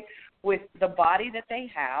play with the body that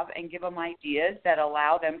they have and give them ideas that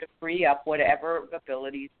allow them to free up whatever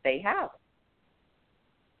abilities they have.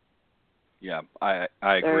 Yeah, I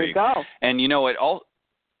agree. There you go. And you know it all.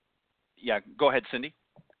 Yeah, go ahead, Cindy.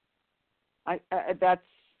 That's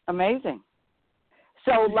amazing.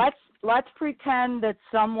 So let's pretend that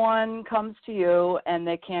someone comes to you and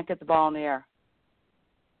they can't get the ball in the air.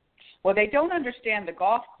 Well, they don't understand the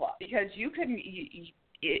golf club, because you can,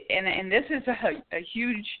 and this is a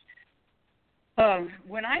huge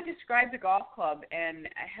When I describe the golf club and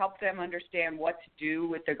help them understand what to do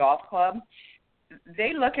with the golf club,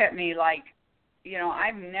 they look at me like,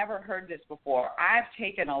 I've never heard this before. I've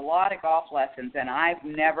taken a lot of golf lessons, and I've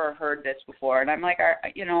never heard this before. And I'm like,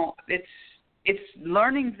 it's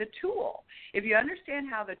learning the tool. If you understand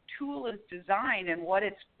how the tool is designed and what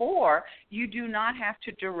it's for, you do not have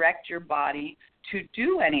to direct your body to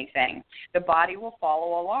do anything. The body will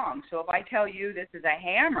follow along. So if I tell you this is a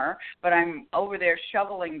hammer, but I'm over there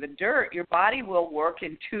shoveling the dirt, your body will work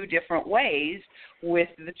in two different ways with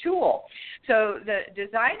the tool. So the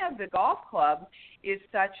design of the golf club is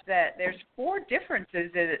such that there's 4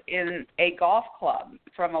 differences in a golf club,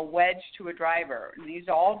 from a wedge to a driver. And these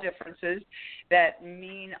are all differences that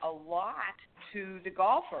mean a lot to the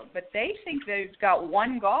golfer, but they think they've got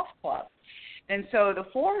one golf club. And so the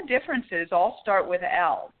 4 differences all start with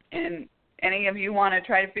L. And any of you want to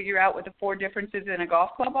try to figure out what the 4 differences in a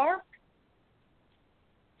golf club are?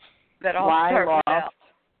 That all start with L.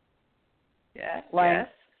 Yes.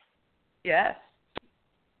 Length. Yes.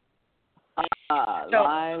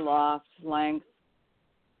 Lie, loft, length.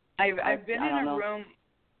 I've been in a room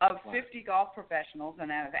of 50 golf professionals,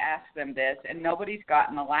 and I've asked them this, and nobody's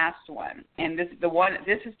gotten the last one. And this is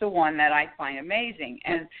the one that I find amazing.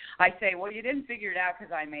 And I say, well, you didn't figure it out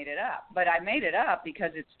because I made it up. But I made it up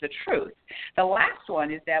because it's the truth. The last one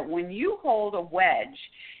is that when you hold a wedge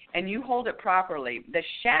and you hold it properly, the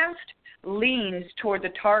shaft leans toward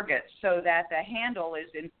the target so that the handle is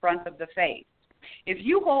in front of the face. If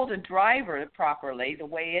you hold a driver properly, the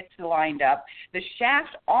way it's lined up, the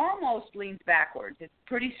shaft almost leans backwards. It's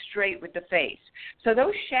pretty straight with the face. So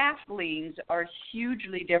those shaft leans are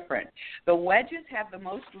hugely different. The wedges have the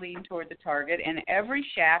most lean toward the target, and every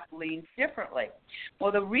shaft leans differently.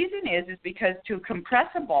 Well, the reason is because to compress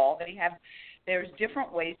a ball, there's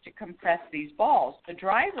different ways to compress these balls. The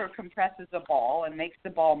driver compresses a ball and makes the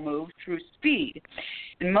ball move through speed.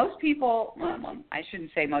 And most people, well, I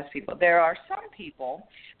shouldn't say most people, there are some people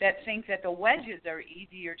that think that the wedges are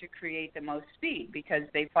easier to create the most speed because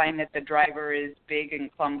they find that the driver is big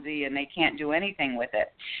and clumsy and they can't do anything with it.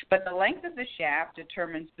 But the length of the shaft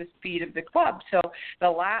determines the speed of the club. So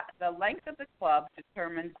the length of the club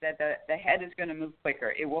determines that the head is going to move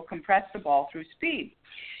quicker. It will compress the ball through speed.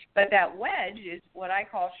 But that wedge is what I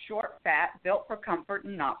call short, fat, built for comfort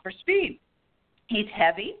and not for speed. He's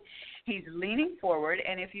heavy, he's leaning forward,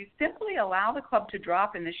 and if you simply allow the club to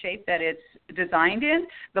drop in the shape that it's designed in,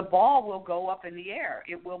 the ball will go up in the air.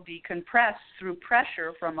 It will be compressed through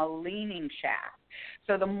pressure from a leaning shaft.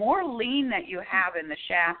 So the more lean that you have in the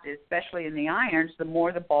shaft, especially in the irons, the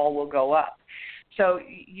more the ball will go up. So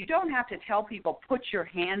you don't have to tell people, put your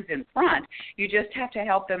hands in front. You just have to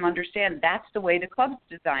help them understand that's the way the club's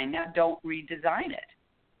designed. Now, don't redesign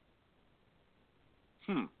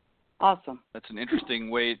it. Awesome. That's an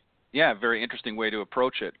interesting way. Yeah, very interesting way to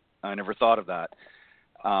approach it. I never thought of that.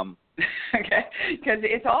 Okay, because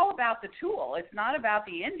it's all about the tool. It's not about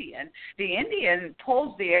the Indian. The Indian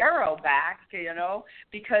pulls the arrow back,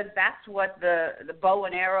 because that's what the bow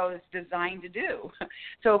and arrow is designed to do.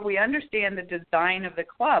 So if we understand the design of the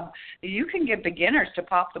club, you can get beginners to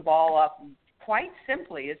pop the ball up quite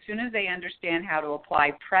simply as soon as they understand how to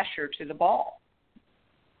apply pressure to the ball.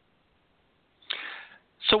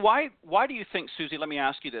 So why do you think, Susie, let me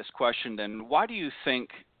ask you this question then, why do you think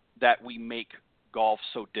that we make golf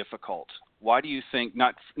so difficult? Why do you think,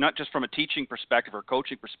 not just from a teaching perspective or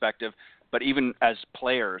coaching perspective, but even as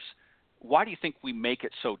players, why do you think we make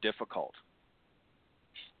it so difficult?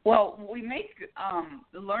 Well, we make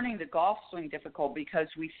learning the golf swing difficult because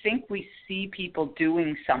we think we see people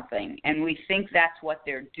doing something, and we think that's what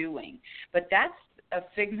they're doing. But that's a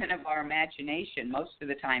figment of our imagination most of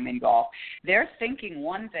the time in golf. They're thinking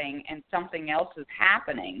one thing and something else is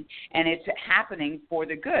happening, and it's happening for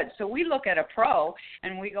the good. So we look at a pro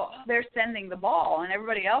and we go, oh, they're sending the ball, and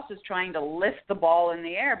everybody else is trying to lift the ball in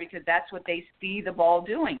the air because that's what they see the ball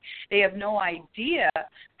doing. They have no idea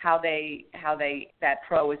how that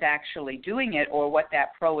pro is actually doing it or what that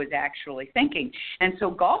pro is actually thinking. And so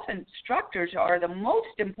golf instructors are the most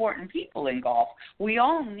important people in golf. We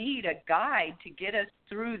all need a guide to get us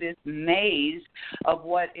through this maze of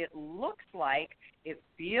what it looks like. It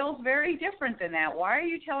feels very different than that. Why are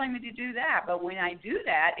you telling me to do that? But when I do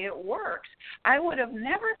that, it works. I would have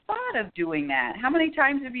never thought of doing that. How many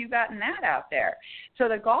times have you gotten that out there? So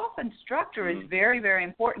the golf instructor is very, very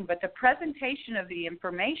important, but the presentation of the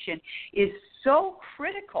information is so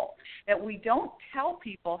critical that we don't tell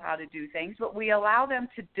people how to do things, but we allow them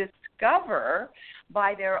to discover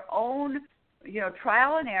by their own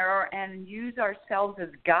trial and error and use ourselves as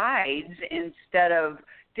guides instead of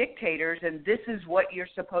dictators and this is what you're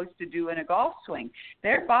supposed to do in a golf swing.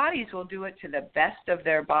 Their bodies will do it to the best of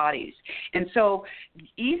their bodies. And so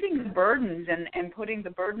easing the burdens and putting the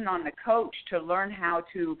burden on the coach to learn how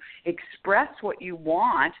to express what you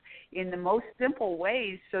want in the most simple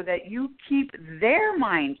ways so that you keep their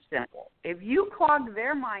mind simple. If you clog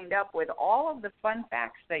their mind up with all of the fun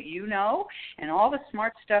facts that you know and all the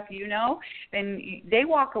smart stuff you know, then they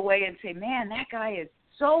walk away and say, man, that guy is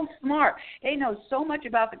so smart. They know so much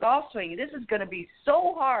about the golf swing. This is going to be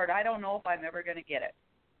so hard. I don't know if I'm ever going to get it.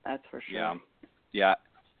 That's for sure.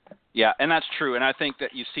 Yeah, and that's true. And I think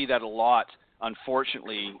that you see that a lot,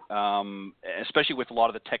 unfortunately, especially with a lot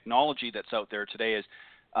of the technology that's out there today is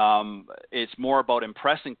it's more about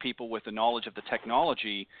impressing people with the knowledge of the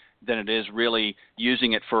technology than it is really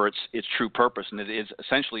using it for its true purpose. And it is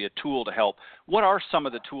essentially a tool to help. What are some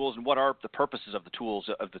of the tools and what are the purposes of the tools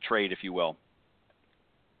of the trade, if you will?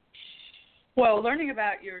 Well, learning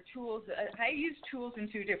about your tools, I use tools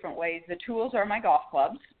in two different ways. The tools are my golf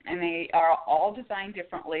clubs, and they are all designed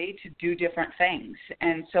differently to do different things.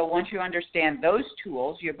 And so once you understand those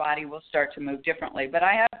tools, your body will start to move differently. But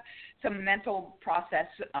I have some mental process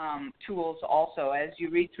tools also. As you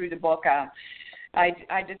read through the book, I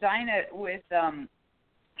design it with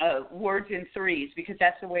words in threes because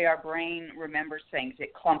that's the way our brain remembers things.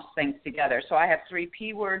 It clumps things together. So I have 3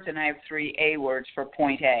 P words and I have 3 A words for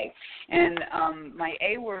point A. And my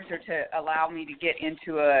A words are to allow me to get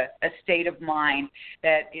into a state of mind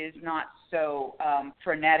that is not so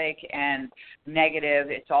frenetic and negative.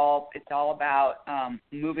 It's all about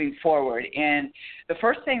moving forward. And the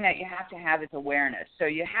first thing that you have to have is awareness. So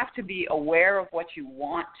you have to be aware of what you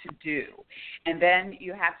want to do. And then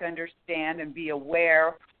you have to understand and be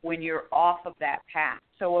aware when you're off of that path.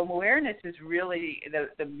 So awareness is really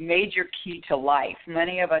the major key to life.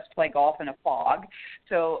 Many of us play golf in a fog.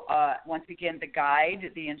 So once again, the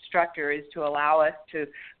guide, the instructor, is to allow us to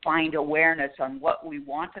find awareness on what we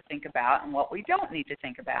want to think about and what we don't need to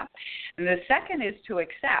think about. And the second is to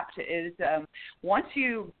accept. Once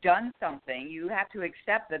you've done something, you have to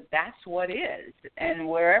accept that that's what is. And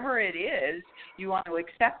wherever it is, you want to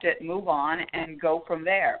accept it, move on, and go from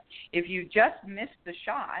there. If you just missed the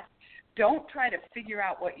shot, don't try to figure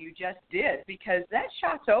out what you just did because that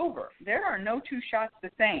shot's over. There are no 2 shots the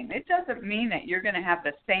same. It doesn't mean that you're going to have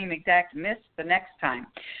the same exact miss the next time.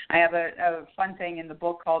 I have a fun thing in the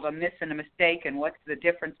book called A Miss and a Mistake and what's the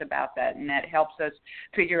difference about that, and that helps us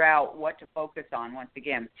figure out what to focus on once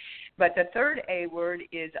again. But the third A word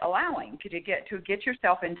is allowing, to get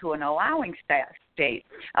yourself into an allowing state.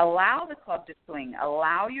 Allow the club to swing.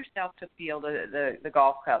 Allow yourself to feel the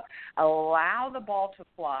golf club. Allow the ball to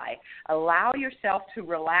fly. Allow yourself to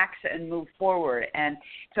relax and move forward. And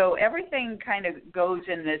so everything kind of goes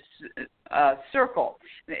in this circle.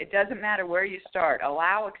 It doesn't matter where you start.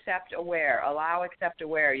 Allow, accept, aware. Allow, accept,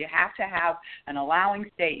 aware. You have to have an allowing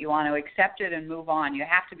state. You want to accept it and move on. You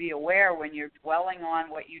have to be aware when you're dwelling on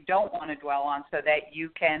what you don't want to dwell on so that you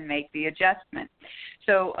can make the adjustment.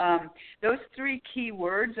 So those 3 key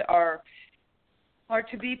words are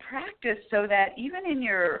to be practiced so that even in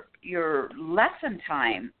your lesson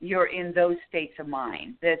time, you're in those states of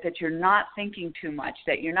mind, that you're not thinking too much,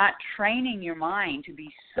 that you're not training your mind to be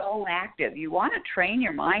so active. You want to train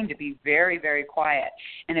your mind to be very, very quiet,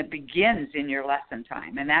 and it begins in your lesson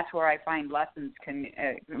time, and that's where I find lessons can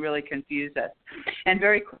really confuse us. And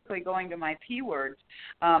very quickly going to my P words,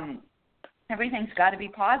 everything's got to be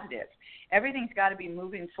positive. Everything's got to be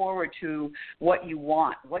moving forward to what you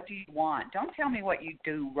want. What do you want? Don't tell me what you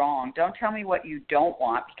do wrong. Don't tell me what you don't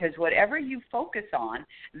want, because whatever you focus on,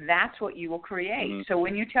 that's what you will create. Mm-hmm. So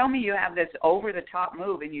when you tell me you have this over-the-top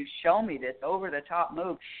move and you show me this over-the-top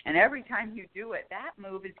move, and every time you do it, that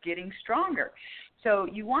move is getting stronger. So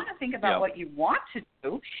you want to think about what you want to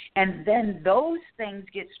do, and then those things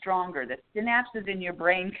get stronger. The synapses in your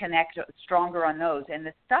brain connect stronger on those. And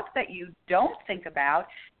the stuff that you don't think about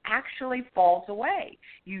actually falls away.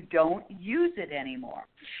 You don't use it anymore.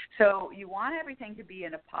 So you want everything to be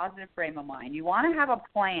in a positive frame of mind. You want to have a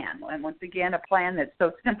plan, and once again, a plan that's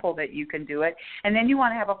so simple that you can do it. And then you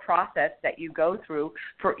want to have a process that you go through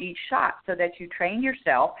for each shot so that you train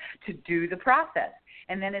yourself to do the process.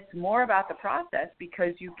 And then it's more about the process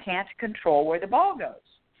because you can't control where the ball goes.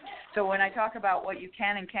 So when I talk about what you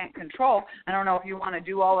can and can't control, I don't know if you want to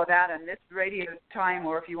do all of that in this radio time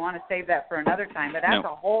or if you want to save that for another time, but that's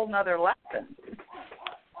a whole nother lesson.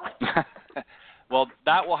 Well,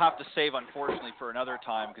 that we'll have to save, unfortunately, for another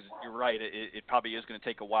time because you're right. It probably is going to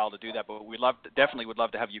take a while to do that, but definitely would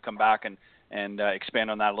love to have you come back and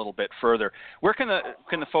expand on that a little bit further. Where can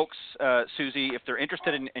the folks, Susie, if they're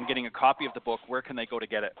interested in getting a copy of the book, where can they go to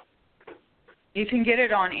get it? You can get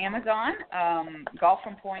it on Amazon, Golf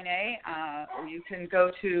from Point A, or you can go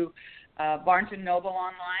to Barnes & Noble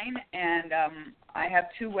online, and I have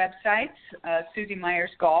two websites,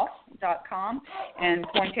 SusieMeyersGolf.com and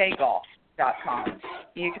PointAGolf.com.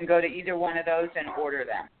 You can go to either one of those and order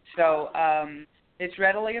them. So it's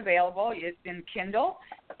readily available. It's in Kindle,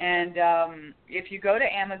 and if you go to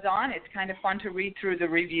Amazon, it's kind of fun to read through the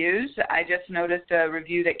reviews. I just noticed a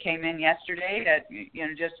review that came in yesterday that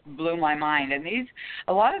just blew my mind. And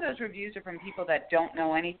a lot of those reviews are from people that don't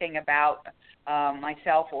know anything about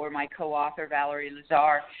myself or my co-author Valerie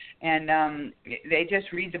Lazar, and they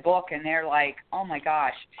just read the book and they're like, "Oh my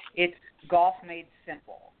gosh, it's golf made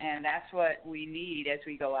simple," and that's what we need as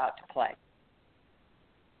we go out to play.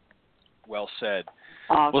 Well said.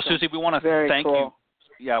 Awesome. Well, Susie, we want to thank cool. you.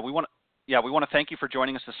 Yeah, we want to thank you for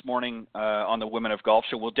joining us this morning on the Women of Golf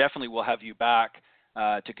Show. We'll have you back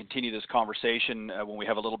to continue this conversation when we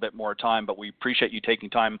have a little bit more time. But we appreciate you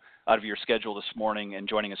taking time out of your schedule this morning and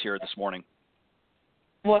joining us here this morning.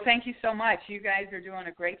 Well, thank you so much. You guys are doing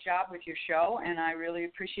a great job with your show, and I really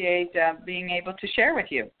appreciate being able to share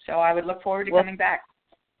with you. So I would look forward to coming back.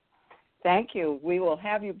 Thank you. We will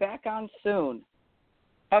have you back on soon.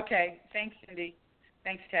 Okay. Thanks, Cindy.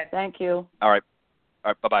 Thanks, Ted. Thank you. All right.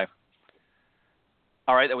 Bye-bye.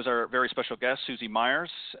 All right. That was our very special guest, Susie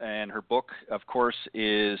Meyers, and her book, of course,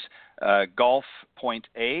 is Golf Point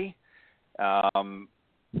A.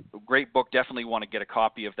 Great book. Definitely want to get a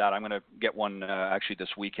copy of that. I'm going to get one actually this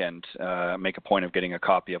weekend. Make a point of getting a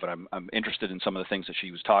copy of it. I'm interested in some of the things that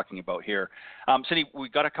she was talking about here. Cindy,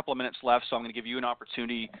 we've got a couple of minutes left, so I'm going to give you an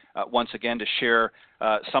opportunity once again to share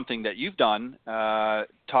something that you've done.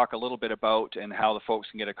 Talk a little bit about and how the folks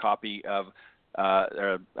can get a copy of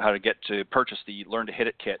how to get to purchase the Learn to Hit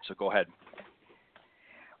It kit. So go ahead.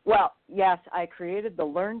 Well, yes, I created the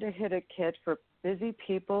Learn to Hit It kit for busy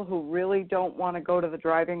people who really don't want to go to the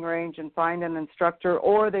driving range and find an instructor,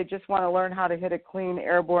 or they just want to learn how to hit it clean,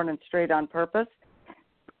 airborne, and straight on purpose.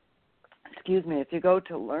 Excuse me. If you go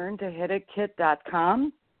to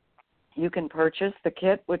learntohititkit.com, you can purchase the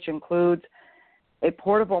kit, which includes a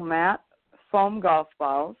portable mat, foam golf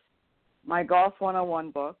balls, my Golf 101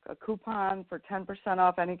 book, a coupon for 10%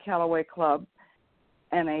 off any Callaway club,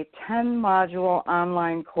 and a 10-module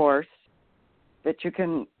online course that you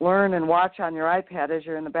can learn and watch on your iPad as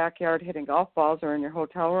you're in the backyard hitting golf balls, or in your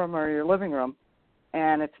hotel room or your living room.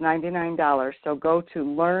 And it's $99. So go to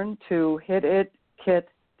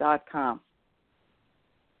learntohititkit.com.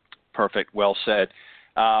 Perfect. Well said.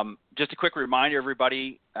 Just a quick reminder,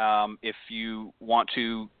 everybody, if you want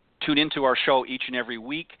to tune into our show each and every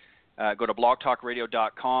week, go to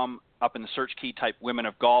blogtalkradio.com. Up in the search key, type Women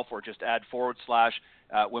of Golf, or just add /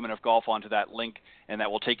 Women of Golf onto that link, and that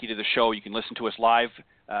will take you to the show. You can listen to us live,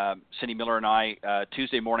 Cindy Miller and I,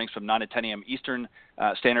 Tuesday mornings from 9 to 10 a.m. Eastern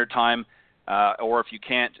Standard Time. Or if you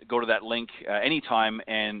can't, go to that link anytime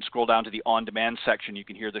and scroll down to the on-demand section. You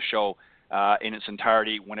can hear the show in its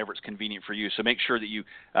entirety whenever it's convenient for you. So make sure that you,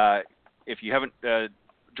 if you haven't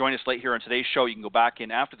joined us late here on today's show, you can go back in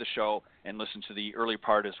after the show and listen to the early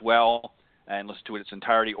part as well, and listen to it in its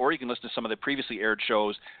entirety, or you can listen to some of the previously aired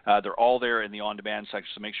shows. They're all there in the on-demand section,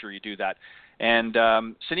 so make sure you do that. And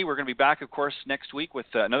Cindy, we're going to be back, of course, next week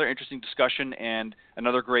with another interesting discussion and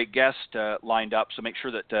another great guest lined up, so make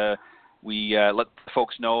sure that we let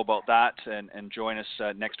folks know about that and join us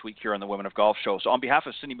next week here on the Women of Golf Show. So on behalf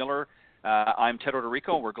of Cindy Miller, I'm Ted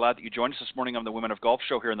Odorico. We're glad that you joined us this morning on the Women of Golf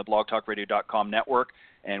Show here in the blogtalkradio.com network,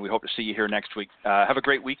 and we hope to see you here next week. Have a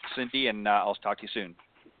great week, Cindy, and I'll talk to you soon.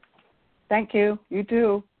 Thank you. You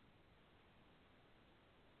too.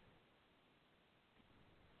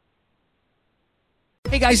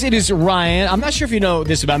 Hey guys, it is Ryan. I'm not sure if you know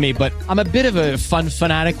this about me, but I'm a bit of a fun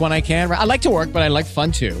fanatic when I can. I like to work, but I like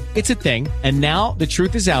fun too. It's a thing. And now the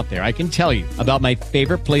truth is out there. I can tell you about my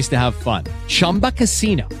favorite place to have fun. Chumba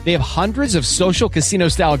Casino. They have hundreds of social casino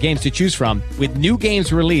style games to choose from, with new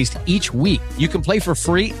games released each week. You can play for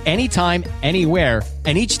free anytime, anywhere.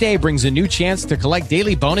 And each day brings a new chance to collect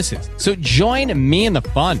daily bonuses. So join me in the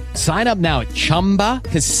fun. Sign up now at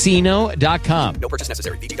ChumbaCasino.com. No purchase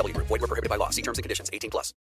necessary. VGW Group. Void where prohibited by law. See terms and conditions. 18+.